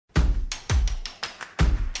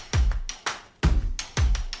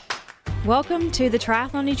Welcome to the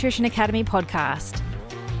Triathlon Nutrition Academy podcast,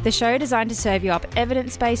 the show designed to serve you up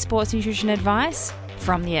evidence-based sports nutrition advice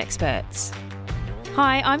from the experts.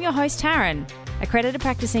 Hi, I'm your host Taryn, accredited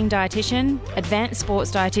practicing dietitian, advanced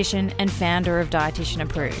sports dietitian, and founder of Dietitian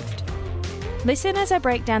Approved. Listen as I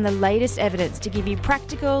break down the latest evidence to give you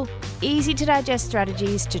practical, easy to digest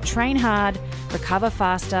strategies to train hard, recover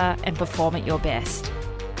faster, and perform at your best.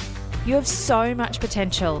 You have so much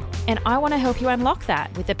potential, and I want to help you unlock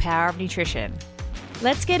that with the power of nutrition.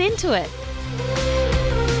 Let's get into it.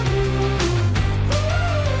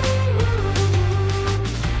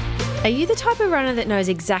 Are you the type of runner that knows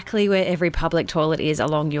exactly where every public toilet is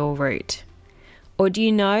along your route? Or do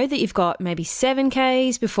you know that you've got maybe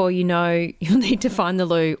 7Ks before you know you'll need to find the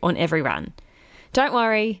loo on every run? Don't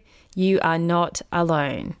worry, you are not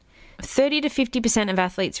alone. 30 to 50% of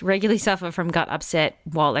athletes regularly suffer from gut upset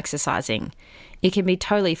while exercising. It can be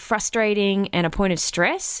totally frustrating and a point of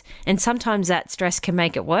stress, and sometimes that stress can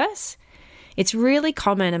make it worse. It's really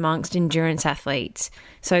common amongst endurance athletes.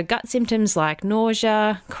 So gut symptoms like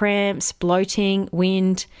nausea, cramps, bloating,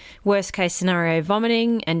 wind, worst case scenario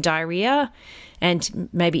vomiting and diarrhea, and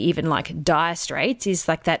maybe even like dire straits is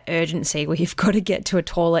like that urgency where you've got to get to a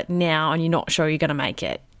toilet now and you're not sure you're going to make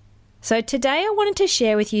it. So today I wanted to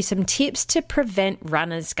share with you some tips to prevent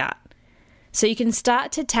runner's gut, so you can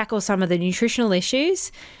start to tackle some of the nutritional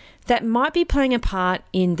issues that might be playing a part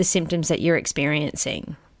in the symptoms that you're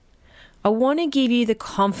experiencing. I want to give you the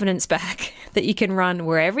confidence back that you can run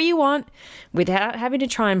wherever you want without having to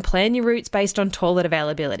try and plan your routes based on toilet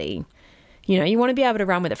availability. You know, you want to be able to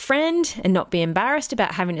run with a friend and not be embarrassed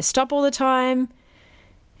about having to stop all the time.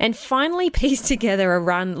 And finally piece together a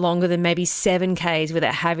run longer than maybe 7Ks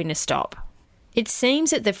without having to stop. It seems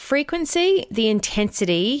that the frequency, the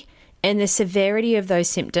intensity, and the severity of those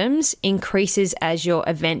symptoms increases as your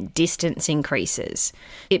event distance increases.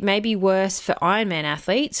 It may be worse for Ironman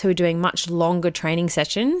athletes who are doing much longer training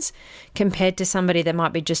sessions compared to somebody that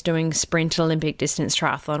might be just doing sprint Olympic distance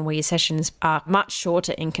triathlon where your sessions are much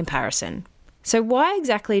shorter in comparison. So why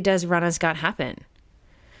exactly does runner's gut happen?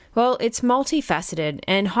 Well, it's multifaceted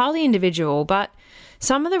and highly individual, but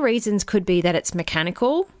some of the reasons could be that it's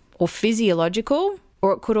mechanical or physiological,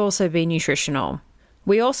 or it could also be nutritional.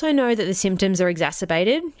 We also know that the symptoms are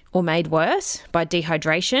exacerbated or made worse by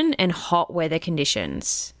dehydration and hot weather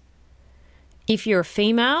conditions. If you're a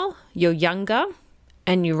female, you're younger,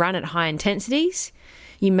 and you run at high intensities,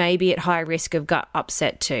 you may be at high risk of gut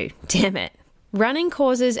upset too. Damn it. Running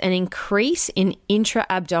causes an increase in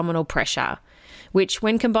intra-abdominal pressure, which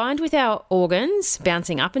when combined with our organs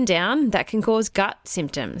bouncing up and down, that can cause gut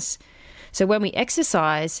symptoms. So when we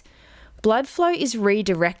exercise, blood flow is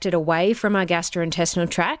redirected away from our gastrointestinal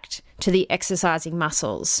tract to the exercising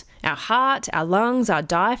muscles, our heart, our lungs, our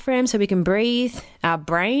diaphragm so we can breathe, our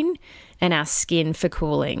brain, and our skin for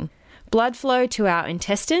cooling. Blood flow to our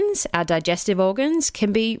intestines, our digestive organs,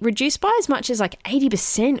 can be reduced by as much as like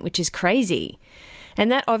 80%, which is crazy. And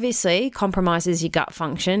that obviously compromises your gut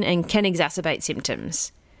function and can exacerbate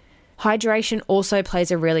symptoms. Hydration also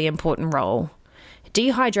plays a really important role.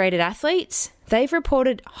 Dehydrated athletes, they've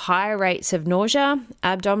reported higher rates of nausea,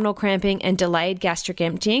 abdominal cramping, and delayed gastric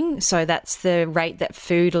emptying. So that's the rate that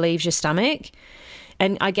food leaves your stomach.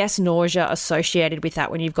 And I guess nausea associated with that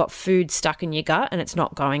when you've got food stuck in your gut and it's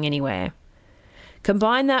not going anywhere.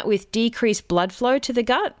 Combine that with decreased blood flow to the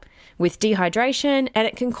gut, with dehydration, and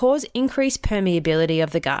it can cause increased permeability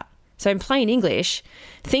of the gut. So in plain English,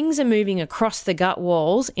 things are moving across the gut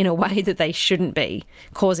walls in a way that they shouldn't be,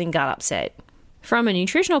 causing gut upset. From a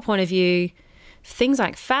nutritional point of view, things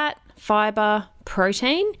like fat, fiber,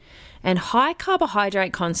 protein, and high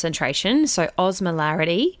carbohydrate concentration, so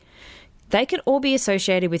osmolarity, they can all be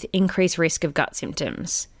associated with increased risk of gut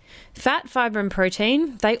symptoms. Fat, fiber, and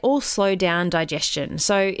protein, they all slow down digestion.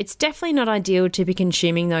 So it's definitely not ideal to be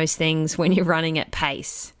consuming those things when you're running at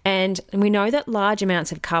pace. And we know that large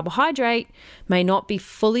amounts of carbohydrate may not be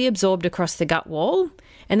fully absorbed across the gut wall,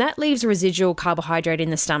 and that leaves residual carbohydrate in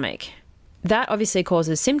the stomach. That obviously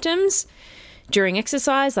causes symptoms during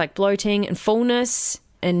exercise like bloating and fullness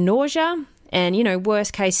and nausea. And, you know,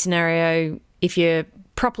 worst case scenario, if you're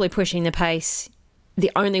properly pushing the pace,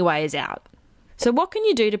 the only way is out. So what can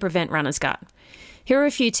you do to prevent runner's gut? Here are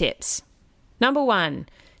a few tips. Number 1,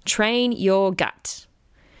 train your gut.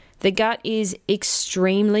 The gut is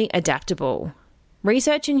extremely adaptable.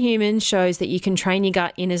 Research in humans shows that you can train your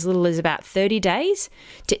gut in as little as about 30 days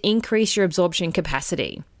to increase your absorption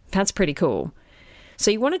capacity. That's pretty cool. So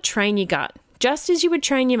you want to train your gut, just as you would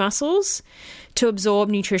train your muscles, to absorb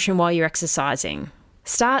nutrition while you're exercising.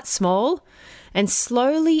 Start small and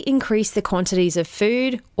slowly increase the quantities of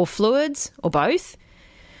food or fluids or both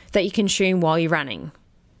that you consume while you're running.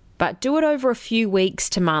 But do it over a few weeks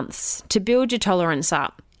to months to build your tolerance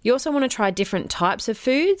up. You also want to try different types of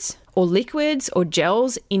foods or liquids or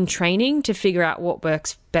gels in training to figure out what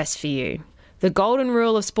works best for you. The golden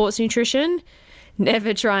rule of sports nutrition: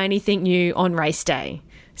 never try anything new on race day.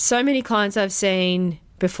 So many clients I've seen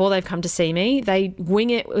before they've come to see me, they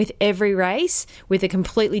wing it with every race with a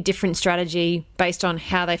completely different strategy based on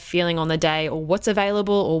how they're feeling on the day or what's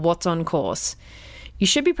available or what's on course. You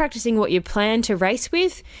should be practicing what you plan to race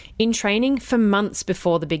with in training for months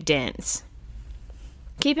before the big dance.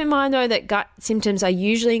 Keep in mind though that gut symptoms are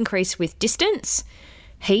usually increased with distance,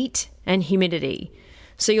 heat, and humidity.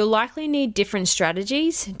 So you'll likely need different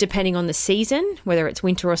strategies depending on the season, whether it's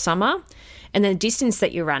winter or summer, and the distance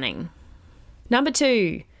that you're running. Number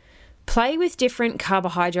 2, play with different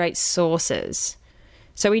carbohydrate sources.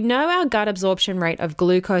 So we know our gut absorption rate of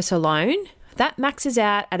glucose alone, that maxes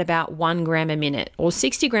out at about 1 gram a minute or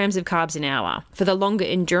 60 grams of carbs an hour. For the longer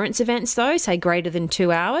endurance events though, say greater than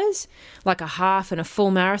 2 hours, like a half and a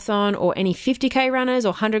full marathon or any 50k runners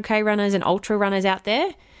or 100k runners and ultra runners out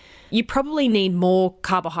there, you probably need more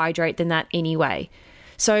carbohydrate than that anyway.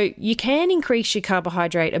 So you can increase your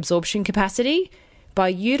carbohydrate absorption capacity by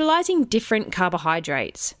utilizing different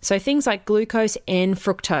carbohydrates, so things like glucose and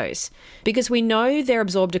fructose, because we know they're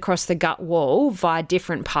absorbed across the gut wall via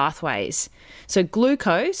different pathways. So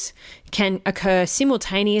glucose can occur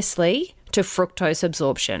simultaneously to fructose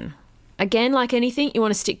absorption. Again, like anything, you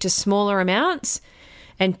want to stick to smaller amounts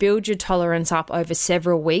and build your tolerance up over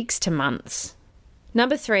several weeks to months.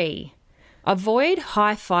 Number 3, avoid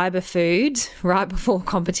high fiber foods right before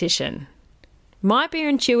competition. Might be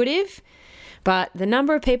intuitive, but the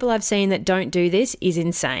number of people I've seen that don't do this is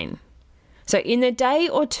insane. So in the day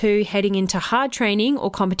or two heading into hard training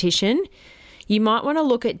or competition, you might want to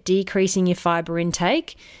look at decreasing your fiber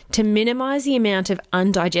intake to minimize the amount of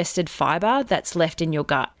undigested fiber that's left in your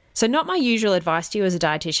gut. So not my usual advice to you as a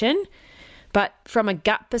dietitian, but from a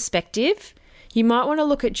gut perspective, you might want to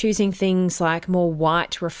look at choosing things like more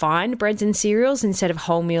white refined breads and cereals instead of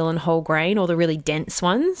wholemeal and whole grain or the really dense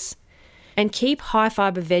ones. And keep high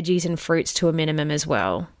fiber veggies and fruits to a minimum as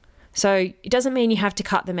well. So it doesn't mean you have to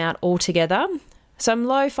cut them out altogether. Some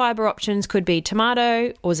low fiber options could be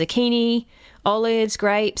tomato or zucchini, olives,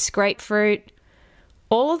 grapes, grapefruit.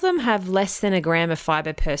 All of them have less than a gram of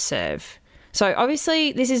fiber per serve. So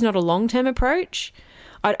obviously this is not a long-term approach.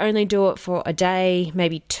 I'd only do it for a day,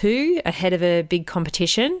 maybe 2 ahead of a big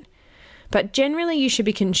competition. But generally, you should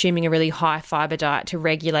be consuming a really high fiber diet to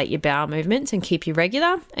regulate your bowel movements and keep you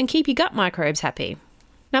regular and keep your gut microbes happy.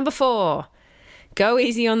 Number 4, go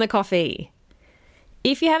easy on the coffee.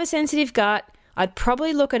 If you have a sensitive gut, I'd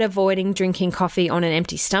probably look at avoiding drinking coffee on an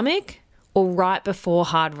empty stomach or right before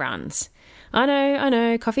hard runs. I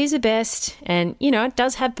know, coffee is the best and, it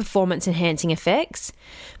does have performance-enhancing effects,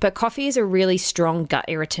 but coffee is a really strong gut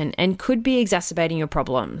irritant and could be exacerbating your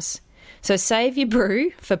problems. So save your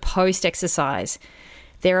brew for post-exercise.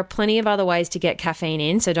 There are plenty of other ways to get caffeine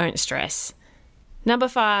in, so don't stress. Number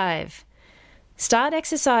 5, start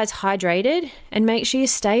exercise hydrated and make sure you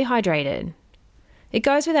stay hydrated. It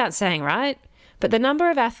goes without saying, right? But the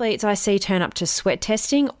number of athletes I see turn up to sweat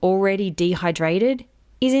testing already dehydrated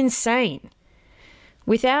is insane.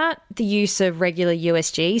 Without the use of regular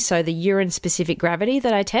USG, so the urine-specific gravity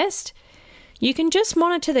that I test, you can just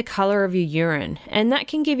monitor the colour of your urine, and that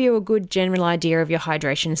can give you a good general idea of your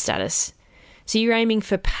hydration status. So you're aiming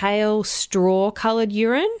for pale, straw-coloured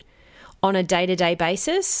urine on a day-to-day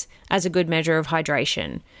basis as a good measure of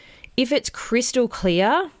hydration. If it's crystal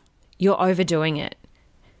clear, you're overdoing it.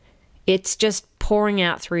 It's just pouring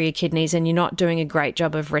out through your kidneys and you're not doing a great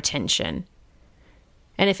job of retention.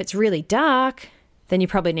 And if it's really dark, then you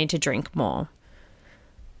probably need to drink more.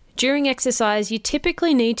 During exercise, you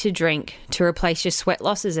typically need to drink to replace your sweat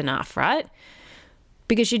losses enough, right?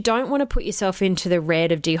 Because you don't want to put yourself into the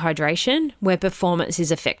red of dehydration where performance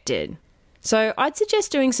is affected. So I'd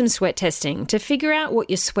suggest doing some sweat testing to figure out what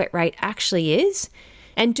your sweat rate actually is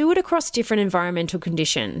and do it across different environmental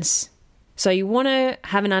conditions. So you want to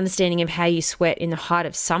have an understanding of how you sweat in the height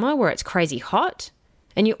of summer where it's crazy hot.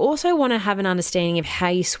 And you also want to have an understanding of how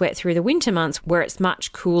you sweat through the winter months where it's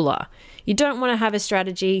much cooler. You don't want to have a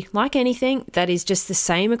strategy, like anything, that is just the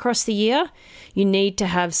same across the year. You need to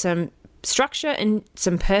have some structure and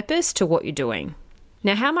some purpose to what you're doing.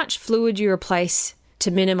 Now, how much fluid you replace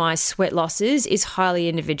to minimize sweat losses is highly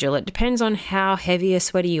individual. It depends on how heavy a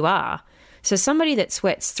sweater you are. So somebody that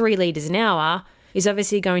sweats 3 litres an hour is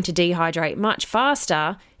obviously going to dehydrate much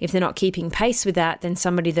faster if they're not keeping pace with that than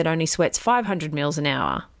somebody that only sweats 500 mils an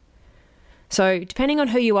hour. So depending on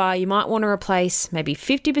who you are, you might want to replace maybe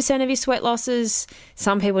 50% of your sweat losses.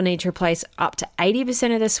 Some people need to replace up to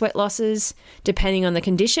 80% of their sweat losses, depending on the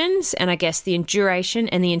conditions. And I guess the duration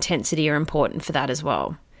and the intensity are important for that as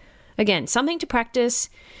well. Again, something to practice.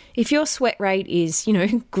 If your sweat rate is,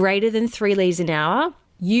 greater than 3 litres an hour,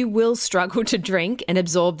 you will struggle to drink and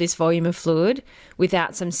absorb this volume of fluid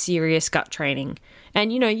without some serious gut training.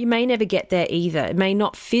 And, you may never get there either. It may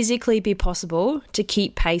not physically be possible to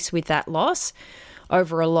keep pace with that loss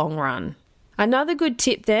over a long run. Another good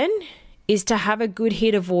tip then is to have a good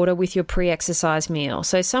hit of water with your pre-exercise meal.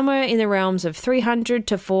 So somewhere in the realms of 300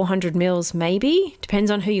 to 400 mils maybe, depends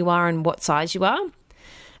on who you are and what size you are,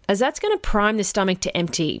 as that's going to prime the stomach to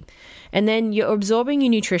empty. And then you're absorbing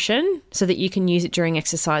your nutrition so that you can use it during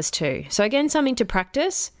exercise too. So again, something to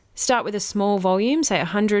practice. Start with a small volume, say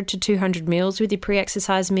 100 to 200 mils with your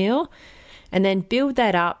pre-exercise meal, and then build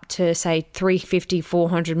that up to say 350,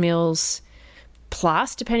 400 mils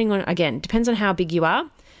plus, depends on how big you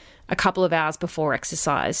are, a couple of hours before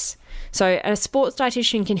exercise. So a sports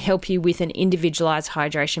dietitian can help you with an individualized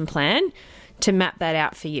hydration plan to map that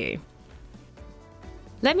out for you.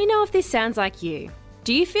 Let me know if this sounds like you.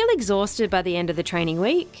 Do you feel exhausted by the end of the training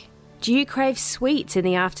week? Do you crave sweets in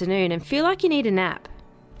the afternoon and feel like you need a nap?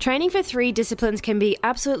 Training for 3 disciplines can be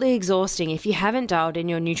absolutely exhausting if you haven't dialed in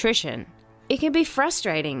your nutrition. It can be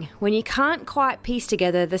frustrating when you can't quite piece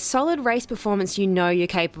together the solid race performance you know you're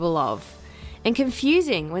capable of, and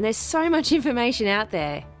confusing when there's so much information out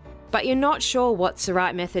there, but you're not sure what's the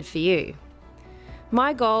right method for you.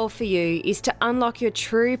 My goal for you is to unlock your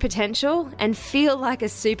true potential and feel like a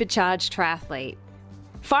supercharged triathlete.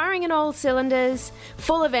 Firing on all cylinders,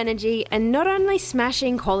 full of energy, and not only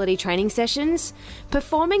smashing quality training sessions,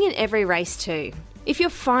 performing in every race too. If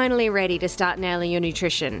you're finally ready to start nailing your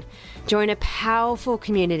nutrition, join a powerful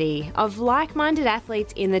community of like-minded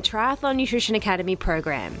athletes in the Triathlon Nutrition Academy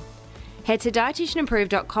program. Head to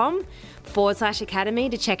dietitianimprove.com/academy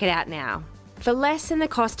to check it out now. For less than the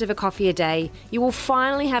cost of a coffee a day, you will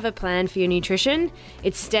finally have a plan for your nutrition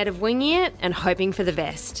instead of winging it and hoping for the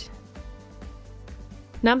best.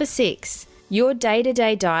 Number 6, your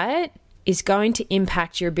day-to-day diet is going to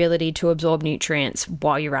impact your ability to absorb nutrients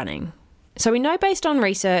while you're running. So we know based on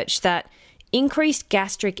research that increased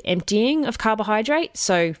gastric emptying of carbohydrate,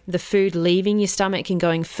 so the food leaving your stomach and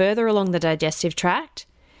going further along the digestive tract,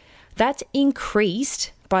 that's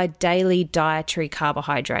increased by daily dietary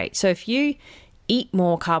carbohydrate. So if you eat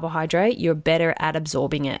more carbohydrate, you're better at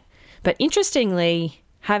absorbing it. But interestingly,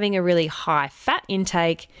 having a really high fat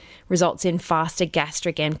intake results in faster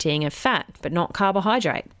gastric emptying of fat, but not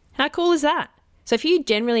carbohydrate. How cool is that? So if you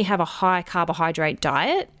generally have a high carbohydrate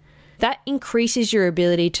diet, that increases your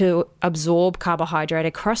ability to absorb carbohydrate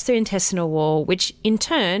across the intestinal wall, which in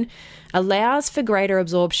turn allows for greater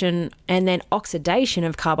absorption and then oxidation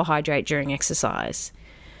of carbohydrate during exercise.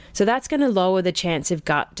 So that's going to lower the chance of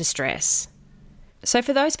gut distress. So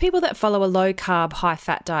for those people that follow a low-carb,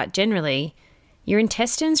 high-fat diet generally, your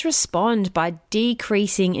intestines respond by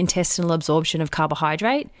decreasing intestinal absorption of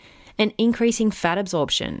carbohydrate and increasing fat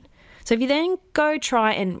absorption. So if you then go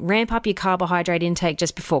try and ramp up your carbohydrate intake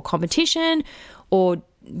just before competition, or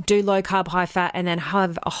do low carb, high fat, and then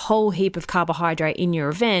have a whole heap of carbohydrate in your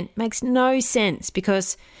event, makes no sense,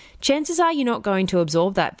 because chances are you're not going to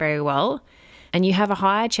absorb that very well, and you have a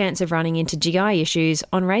higher chance of running into GI issues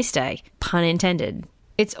on race day, pun intended.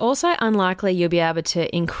 It's also unlikely you'll be able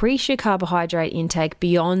to increase your carbohydrate intake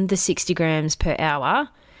beyond the 60 grams per hour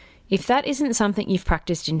if that isn't something you've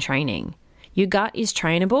practiced in training. Your gut is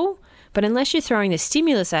trainable, but unless you're throwing the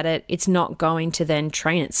stimulus at it, it's not going to then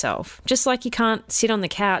train itself. Just like you can't sit on the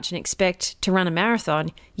couch and expect to run a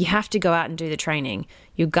marathon, you have to go out and do the training.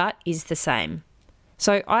 Your gut is the same.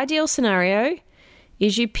 So ideal scenario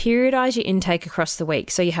is you periodize your intake across the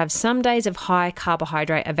week. So you have some days of high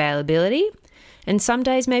carbohydrate availability and some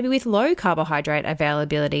days maybe with low carbohydrate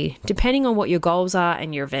availability, depending on what your goals are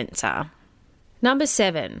and your events are. Number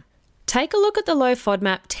 7, take a look at the low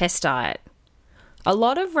FODMAP test diet. A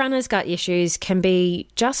lot of runners' gut issues can be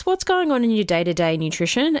just what's going on in your day-to-day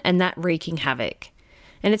nutrition and that wreaking havoc.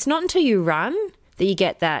 And it's not until you run that you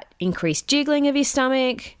get that increased jiggling of your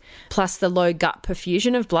stomach, plus the low gut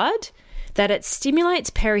perfusion of blood, that it stimulates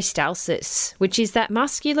peristalsis, which is that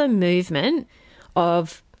muscular movement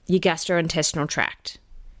of your gastrointestinal tract.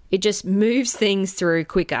 It just moves things through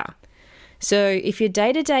quicker. So if your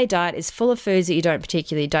day-to-day diet is full of foods that you don't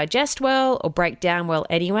particularly digest well or break down well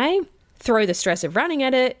anyway, throw the stress of running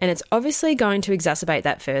at it, and it's obviously going to exacerbate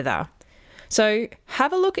that further. So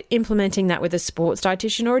have a look at implementing that with a sports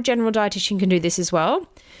dietitian, or a general dietitian can do this as well,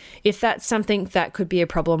 if that's something that could be a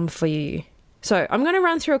problem for you. So I'm going to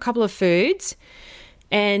run through a couple of foods,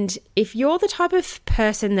 and if you're the type of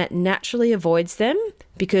person that naturally avoids them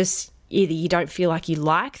because either you don't feel like you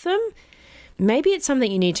like them, maybe it's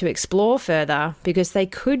something you need to explore further because they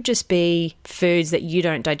could just be foods that you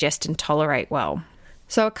don't digest and tolerate well.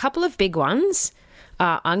 So a couple of big ones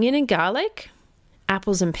are onion and garlic,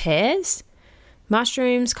 apples and pears,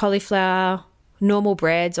 mushrooms, cauliflower, normal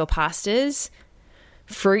breads or pastas,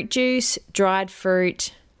 fruit juice, dried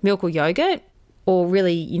fruit, milk or yogurt, or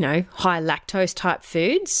really, high lactose type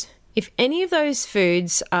foods. If any of those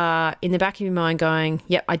foods are in the back of your mind going,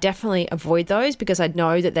 yep, I definitely avoid those because I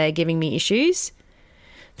know that they're giving me issues,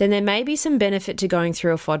 then there may be some benefit to going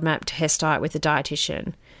through a FODMAP test diet with a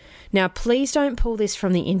dietitian. Now, please don't pull this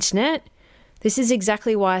from the internet. This is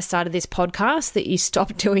exactly why I started this podcast, that you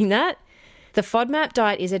stop doing that. The FODMAP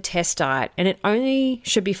diet is a test diet, and it only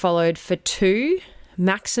should be followed for 2,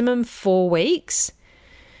 maximum 4 weeks.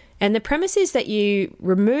 And the premise is that you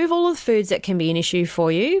remove all of the foods that can be an issue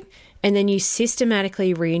for you, and then you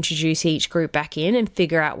systematically reintroduce each group back in and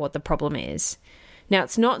figure out what the problem is. Now,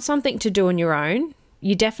 it's not something to do on your own.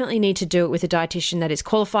 You definitely need to do it with a dietitian that is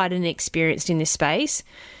qualified and experienced in this space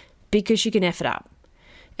because you can F it up.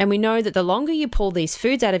 And we know that the longer you pull these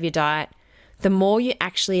foods out of your diet, the more you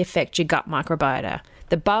actually affect your gut microbiota,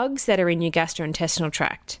 the bugs that are in your gastrointestinal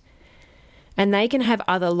tract. And they can have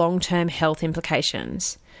other long-term health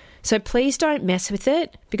implications. So please don't mess with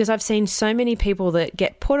it, because I've seen so many people that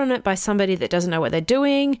get put on it by somebody that doesn't know what they're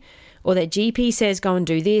doing, or their GP says, go and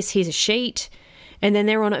do this, here's a sheet, and then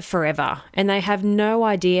they're on it forever, and they have no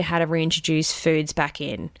idea how to reintroduce foods back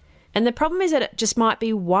in. And the problem is that it just might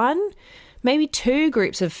be 1, maybe 2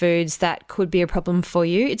 groups of foods that could be a problem for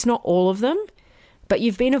you. It's not all of them, but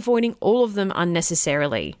you've been avoiding all of them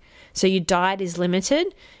unnecessarily. So your diet is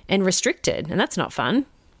limited and restricted, and that's not fun.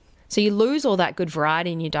 So you lose all that good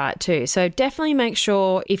variety in your diet too. So definitely make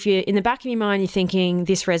sure, if you're in the back of your mind, you're thinking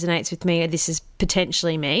this resonates with me or this is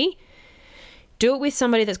potentially me, do it with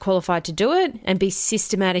somebody that's qualified to do it and be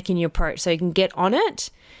systematic in your approach so you can get on it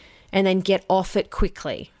and then get off it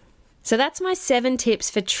quickly. So that's my 7 tips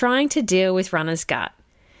for trying to deal with runner's gut.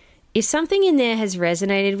 If something in there has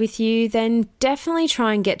resonated with you, then definitely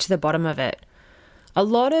try and get to the bottom of it. A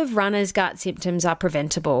lot of runner's gut symptoms are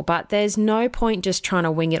preventable, but there's no point just trying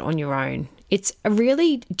to wing it on your own. It's a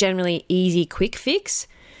really generally easy, quick fix,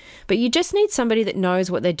 but you just need somebody that knows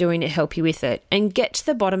what they're doing to help you with it and get to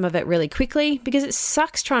the bottom of it really quickly, because it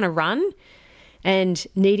sucks trying to run and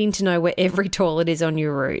needing to know where every toilet is on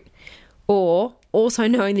your route, or also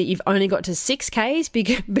knowing that you've only got to 6Ks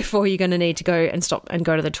before you're going to need to go and stop and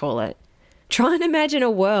go to the toilet. Try and imagine a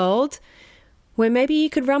world where maybe you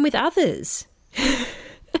could run with others.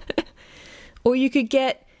 Or you could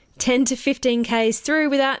get 10 to 15 Ks through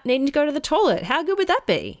without needing to go to the toilet. How good would that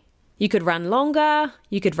be? You could run longer,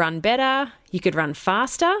 you could run better, you could run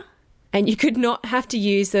faster, and you could not have to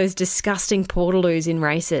use those disgusting portaloos in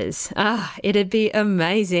races. It'd be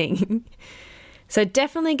amazing. So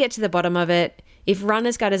definitely get to the bottom of it. If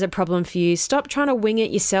runner's gut is a problem for you, stop trying to wing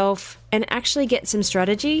it yourself and actually get some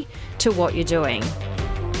strategy to what you're doing.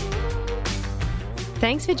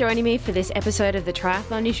 Thanks for joining me for this episode of the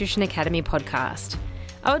Triathlon Nutrition Academy podcast.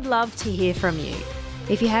 I would love to hear from you.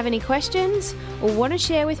 If you have any questions or want to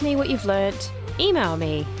share with me what you've learnt, email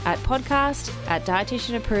me at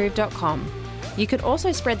podcast@dietitianapproved.com. You could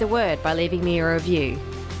also spread the word by leaving me a review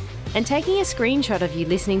and taking a screenshot of you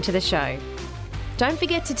listening to the show. Don't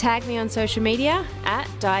forget to tag me on social media at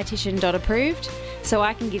dietitian.approved so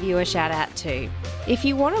I can give you a shout out too. If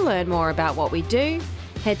you want to learn more about what we do,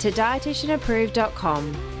 head to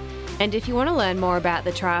dietitianapproved.com. And if you want to learn more about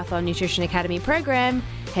the Triathlon Nutrition Academy program,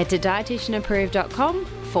 head to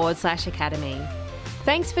dietitianapproved.com/academy.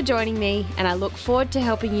 Thanks for joining me, and I look forward to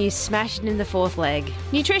helping you smash it in the 4th leg.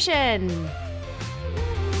 Nutrition!